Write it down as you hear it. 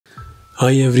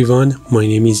Hi everyone, my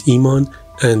name is Iman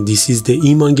and this is the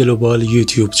Iman Global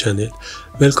YouTube channel.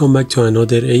 Welcome back to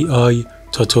another AI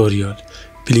tutorial.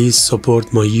 Please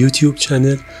support my YouTube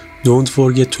channel. Don't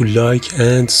forget to like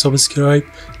and subscribe.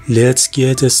 Let's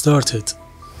get started.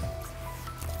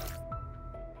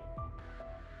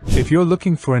 If you're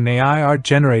looking for an AI art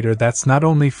generator that's not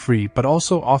only free but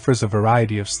also offers a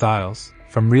variety of styles,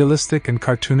 from realistic and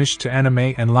cartoonish to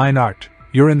anime and line art,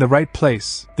 you're in the right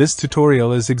place. This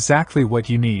tutorial is exactly what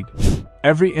you need.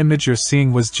 Every image you're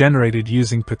seeing was generated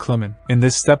using Piclumen. In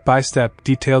this step-by-step,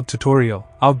 detailed tutorial,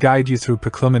 I'll guide you through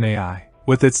Piclumen AI.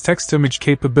 With its text-image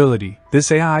capability, this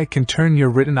AI can turn your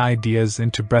written ideas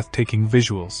into breathtaking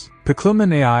visuals.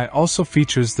 Piclumen AI also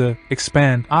features the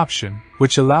Expand option,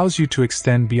 which allows you to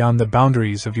extend beyond the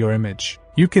boundaries of your image.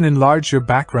 You can enlarge your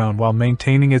background while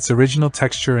maintaining its original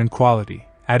texture and quality,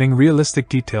 adding realistic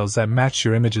details that match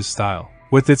your image's style.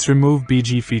 With its Remove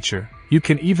BG feature, you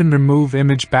can even remove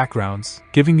image backgrounds,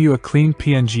 giving you a clean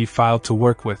PNG file to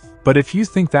work with. But if you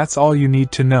think that's all you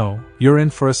need to know, you're in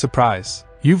for a surprise.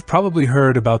 You've probably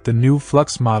heard about the new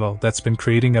Flux model that's been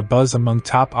creating a buzz among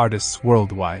top artists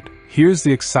worldwide. Here's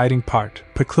the exciting part.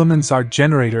 Piclumen's art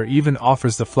generator even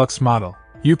offers the Flux model.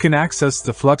 You can access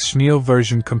the Flux Schneil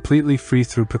version completely free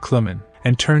through Piclumen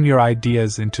and turn your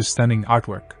ideas into stunning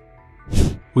artwork.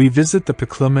 We visit the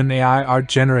Piclumen AI art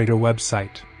generator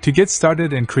website. To get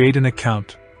started and create an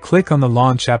account, click on the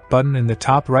Launch App button in the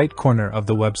top right corner of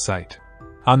the website.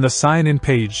 On the Sign In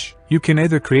page, you can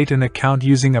either create an account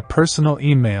using a personal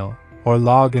email or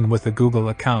log in with a Google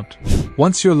account.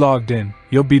 Once you're logged in,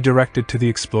 you'll be directed to the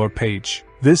Explore page.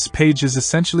 This page is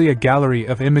essentially a gallery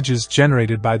of images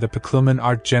generated by the Piclumen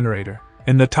art generator.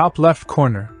 In the top left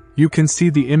corner, you can see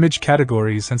the image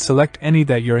categories and select any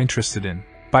that you're interested in.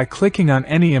 By clicking on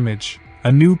any image,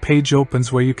 a new page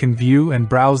opens where you can view and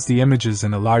browse the images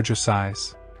in a larger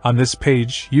size. On this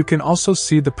page, you can also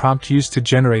see the prompt used to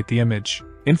generate the image.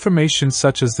 Information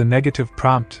such as the negative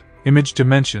prompt, image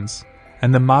dimensions,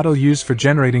 and the model used for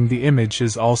generating the image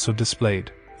is also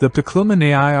displayed. The Piclumen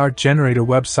AI art generator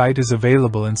website is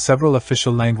available in several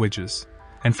official languages,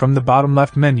 and from the bottom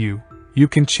left menu, you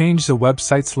can change the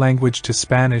website's language to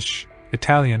Spanish,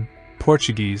 Italian,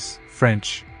 Portuguese,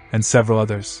 French, and several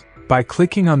others. By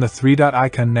clicking on the three-dot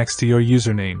icon next to your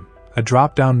username, a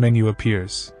drop-down menu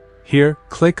appears. Here,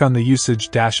 click on the Usage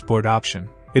Dashboard option.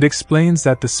 It explains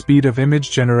that the speed of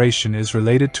image generation is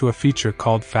related to a feature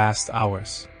called fast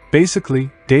hours. Basically,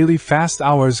 daily fast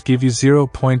hours give you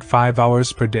 0.5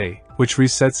 hours per day, which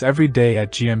resets every day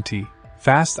at GMT.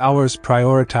 Fast hours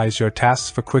prioritize your tasks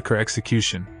for quicker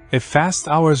execution. If fast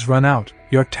hours run out,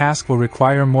 your task will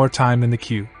require more time in the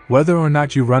queue. Whether or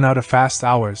not you run out of fast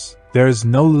hours, there is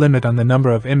no limit on the number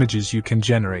of images you can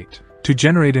generate. To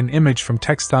generate an image from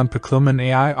text on Piclumen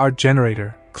AI art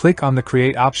generator, click on the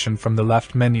Create option from the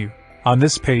left menu. On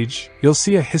this page, you'll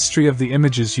see a history of the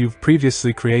images you've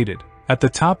previously created. At the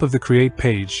top of the Create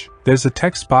page, there's a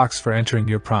text box for entering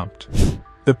your prompt.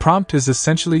 The prompt is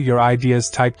essentially your ideas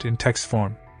typed in text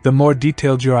form. The more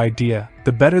detailed your idea,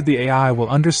 the better the AI will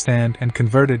understand and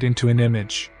convert it into an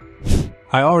image.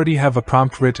 I already have a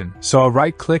prompt written, so I'll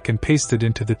right-click and paste it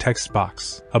into the text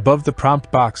box. Above the prompt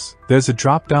box, there's a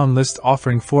drop-down list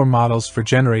offering 4 models for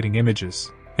generating images.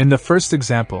 In the first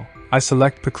example, I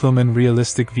select Piclumen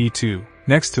Realistic V2.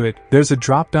 Next to it, there's a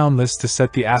drop-down list to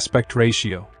set the aspect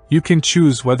ratio. You can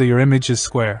choose whether your image is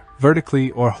square,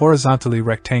 vertically, or horizontally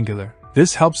rectangular.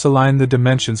 This helps align the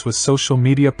dimensions with social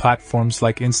media platforms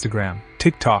like Instagram,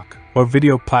 TikTok, or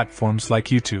video platforms like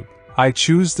YouTube. I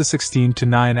choose the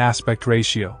 16:9 aspect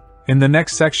ratio. In the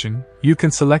next section, you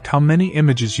can select how many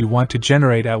images you want to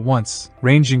generate at once,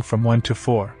 ranging from 1 to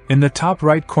 4. In the top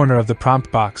right corner of the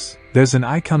prompt box, there's an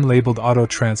icon labeled Auto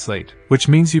Translate, which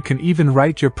means you can even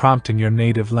write your prompt in your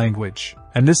native language,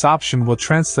 and this option will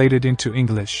translate it into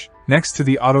English. Next to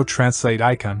the Auto Translate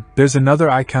icon, there's another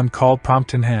icon called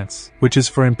Prompt Enhance, which is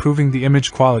for improving the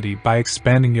image quality by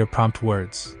expanding your prompt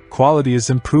words. Quality is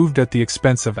improved at the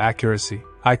expense of accuracy.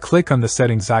 I click on the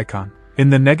Settings icon.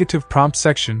 In the negative prompt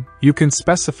section, you can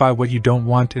specify what you don't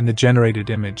want in the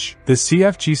generated image. The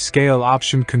CFG scale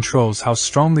option controls how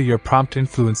strongly your prompt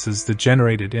influences the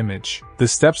generated image. The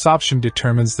Steps option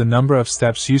determines the number of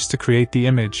steps used to create the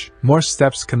image. More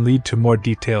steps can lead to more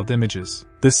detailed images.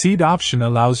 The Seed option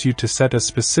allows you to set a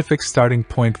specific starting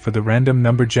point for the random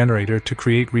number generator to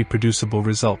create reproducible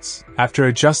results. After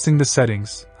adjusting the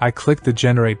settings, I click the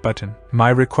Generate button. My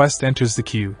request enters the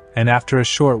queue, and after a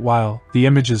short while, the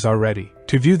images are ready.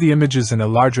 To view the images in a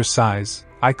larger size,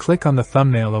 I click on the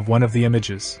thumbnail of one of the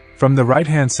images. From the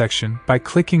right-hand section, by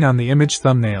clicking on the image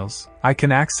thumbnails, I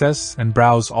can access and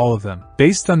browse all of them.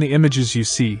 Based on the images you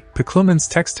see, Piclumen's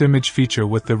text-to-image feature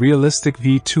with the realistic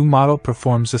V2 model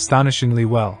performs astonishingly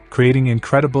well, creating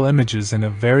incredible images in a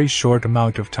very short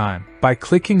amount of time. By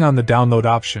clicking on the download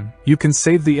option, you can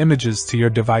save the images to your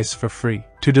device for free.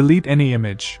 To delete any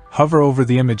image, hover over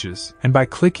the images, and by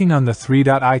clicking on the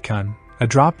three-dot icon, a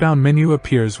drop-down menu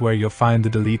appears where you'll find the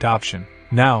delete option.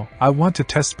 Now, I want to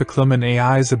test Piclumen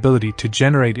AI's ability to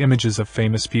generate images of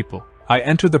famous people. I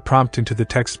enter the prompt into the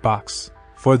text box.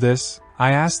 For this,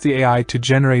 I ask the AI to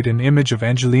generate an image of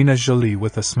Angelina Jolie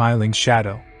with a smiling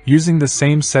shadow. Using the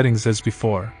same settings as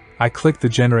before, I click the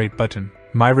Generate button.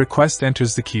 My request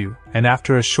enters the queue, and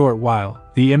after a short while,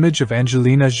 the image of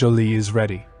Angelina Jolie is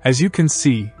ready. As you can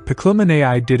see, Piclumen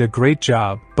AI did a great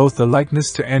job. Both the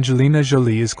likeness to Angelina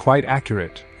Jolie is quite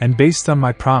accurate, and based on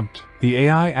my prompt, the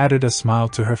AI added a smile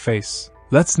to her face.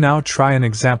 Let's now try an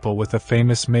example with a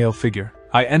famous male figure.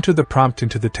 I enter the prompt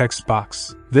into the text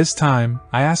box. This time,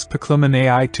 I ask Piclumen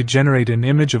AI to generate an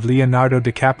image of Leonardo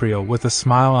DiCaprio with a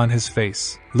smile on his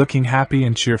face, looking happy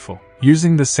and cheerful.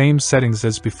 Using the same settings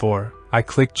as before, I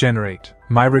click Generate.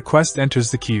 My request enters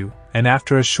the queue, and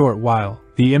after a short while,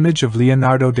 the image of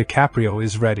Leonardo DiCaprio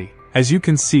is ready. As you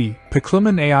can see,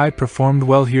 Piclumen AI performed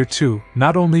well here too.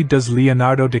 Not only does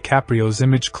Leonardo DiCaprio's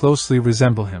image closely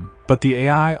resemble him, but the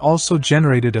AI also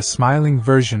generated a smiling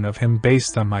version of him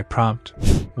based on my prompt.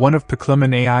 One of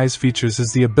Piclumen AI's features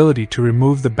is the ability to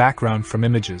remove the background from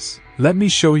images. Let me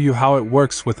show you how it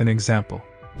works with an example.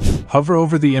 Hover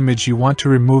over the image you want to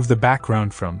remove the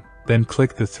background from, then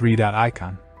click the three-dot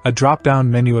icon. A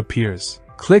drop-down menu appears.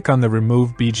 Click on the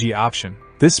Remove BG option.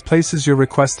 This places your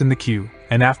request in the queue,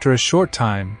 and after a short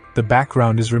time, the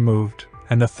background is removed,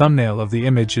 and the thumbnail of the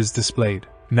image is displayed.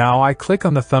 Now I click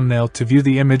on the thumbnail to view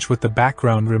the image with the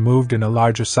background removed in a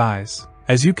larger size.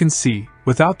 As you can see,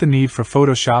 without the need for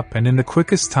Photoshop and in the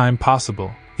quickest time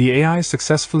possible, the AI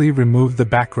successfully removed the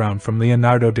background from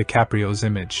Leonardo DiCaprio's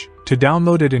image. To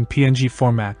download it in PNG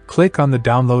format, click on the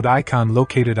download icon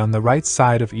located on the right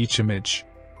side of each image.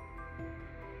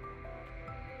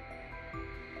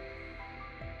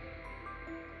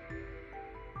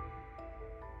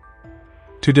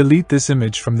 To delete this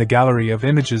image from the gallery of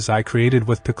images I created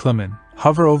with Piclumen,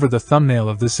 hover over the thumbnail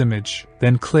of this image,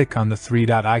 then click on the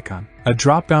three-dot icon. A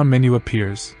drop-down menu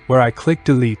appears, where I click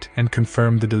Delete and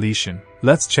confirm the deletion.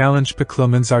 Let's challenge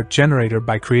Piclumen's art generator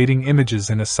by creating images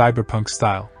in a cyberpunk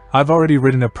style. I've already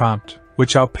written a prompt,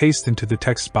 which I'll paste into the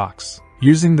text box.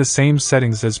 Using the same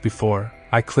settings as before,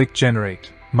 I click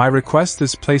Generate. My request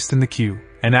is placed in the queue,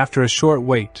 and after a short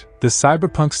wait, the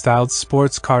cyberpunk-styled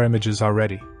sports car images are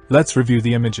ready. Let's review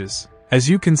the images. As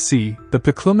you can see, the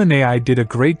Piclumen AI did a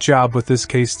great job with this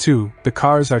case too. The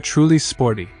cars are truly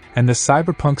sporty, and the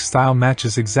cyberpunk style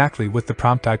matches exactly with the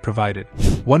prompt I provided.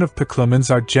 One of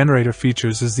Piclumen's art generator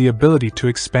features is the ability to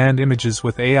expand images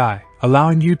with AI,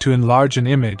 allowing you to enlarge an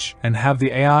image and have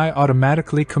the AI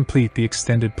automatically complete the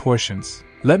extended portions.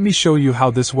 Let me show you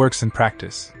how this works in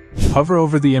practice. Hover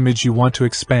over the image you want to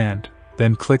expand,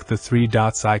 then click the three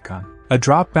dots icon. A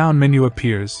drop-down menu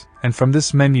appears, and from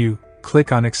this menu,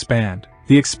 click on Expand.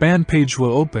 The Expand page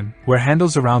will open, where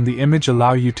handles around the image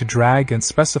allow you to drag and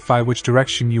specify which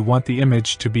direction you want the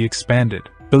image to be expanded.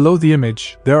 Below the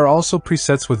image, there are also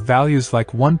presets with values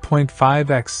like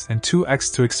 1.5x and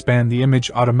 2x to expand the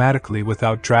image automatically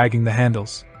without dragging the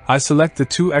handles. I select the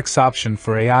 2x option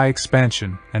for AI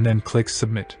expansion, and then click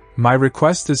Submit. My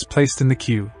request is placed in the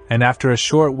queue, and after a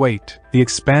short wait, the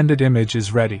expanded image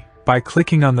is ready. By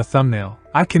clicking on the thumbnail,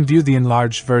 I can view the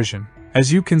enlarged version.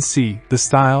 As you can see, the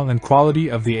style and quality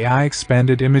of the AI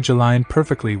expanded image align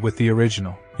perfectly with the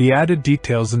original. The added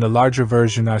details in the larger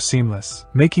version are seamless,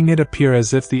 making it appear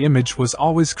as if the image was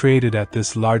always created at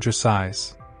this larger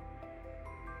size.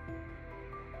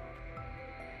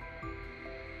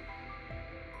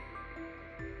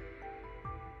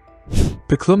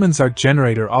 Piclumen's art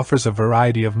generator offers a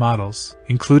variety of models,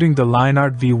 including the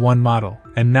LineArt V1 model,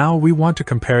 and now we want to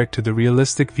compare it to the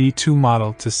realistic V2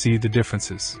 model to see the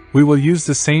differences. We will use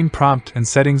the same prompt and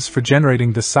settings for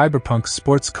generating the cyberpunk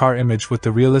sports car image with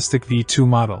the realistic V2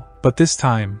 model, but this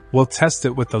time, we'll test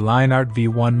it with the LineArt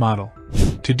V1 model.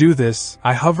 To do this,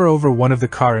 I hover over one of the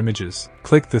car images,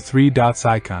 click the three dots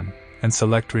icon, and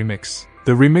select Remix.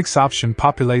 The Remix option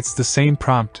populates the same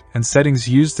prompt and settings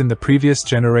used in the previous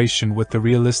generation with the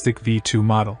realistic V2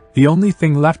 model. The only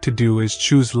thing left to do is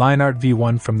choose LineArt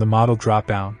V1 from the model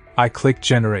drop-down. I click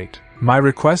Generate. My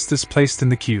request is placed in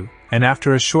the queue, and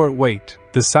after a short wait,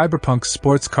 the cyberpunk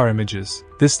sports car images,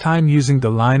 this time using the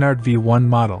LineArt V1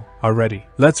 model, are ready.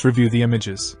 Let's review the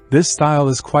images. This style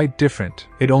is quite different.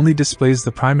 It only displays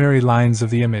the primary lines of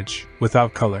the image,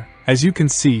 without color. As you can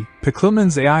see,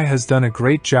 Piclumen's AI has done a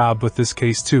great job with this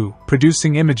case too,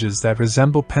 producing images that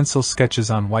resemble pencil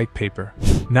sketches on white paper.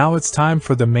 Now it's time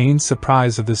for the main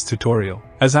surprise of this tutorial.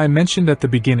 As I mentioned at the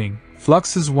beginning,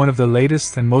 Flux is one of the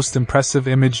latest and most impressive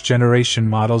image generation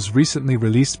models recently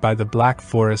released by the Black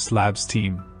Forest Labs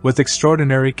team. With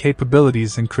extraordinary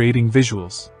capabilities in creating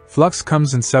visuals, Flux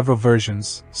comes in several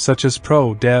versions, such as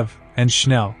Pro, Dev, and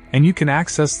Schneil, and you can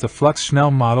access the Flux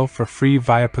Schneil model for free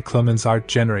via Piclumen's art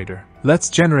generator. Let's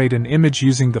generate an image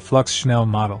using the Flux Schneil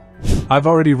model. I've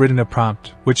already written a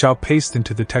prompt, which I'll paste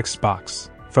into the text box.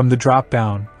 From the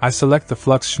drop-down, I select the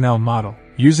Flux Schneil model.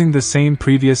 Using the same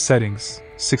previous settings,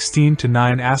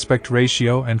 16:9 aspect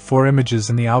ratio and 4 images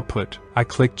in the output, I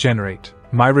click Generate.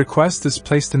 My request is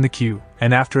placed in the queue,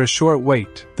 and after a short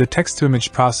wait, the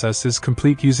text-to-image process is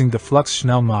complete using the Flux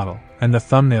Schneil model, and the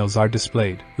thumbnails are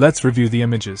displayed. Let's review the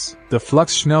images. The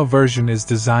Flux Schneil version is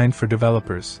designed for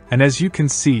developers, and as you can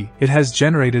see, it has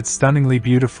generated stunningly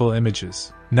beautiful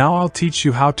images. Now I'll teach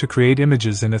you how to create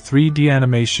images in a 3D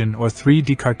animation or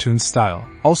 3D cartoon style,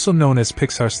 also known as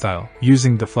Pixar-style,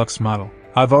 using the Flux model.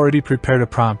 I've already prepared a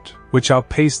prompt, which I'll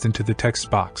paste into the text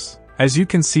box. As you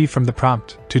can see from the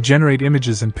prompt, to generate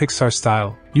images in Pixar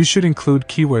style, you should include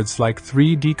keywords like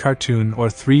 3D cartoon or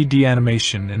 3D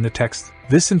animation in the text.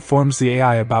 This informs the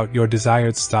AI about your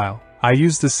desired style. I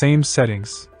use the same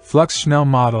settings, Flux Schneil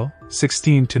model,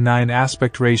 16:9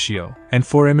 aspect ratio, and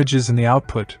 4 images in the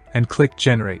output, and click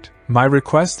Generate. My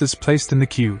request is placed in the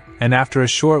queue, and after a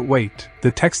short wait,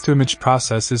 the text-to-image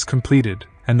process is completed,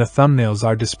 and the thumbnails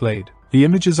are displayed. The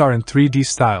images are in 3D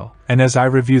style, and as I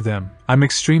review them, I'm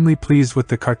extremely pleased with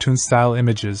the cartoon-style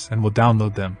images and will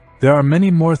download them. There are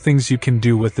many more things you can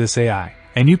do with this AI,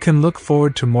 and you can look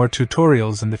forward to more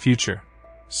tutorials in the future.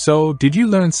 So, did you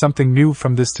learn something new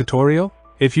from this tutorial?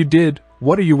 If you did,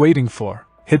 what are you waiting for?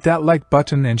 Hit that like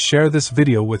button and share this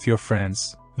video with your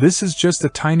friends. This is just a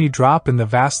tiny drop in the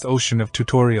vast ocean of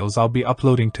tutorials I'll be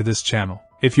uploading to this channel.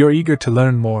 If you're eager to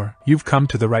learn more, you've come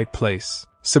to the right place.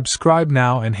 Subscribe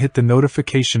now and hit the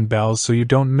notification bell so you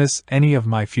don't miss any of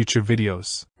my future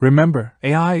videos. Remember,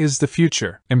 AI is the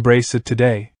future. Embrace it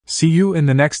today. See you in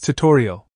the next tutorial.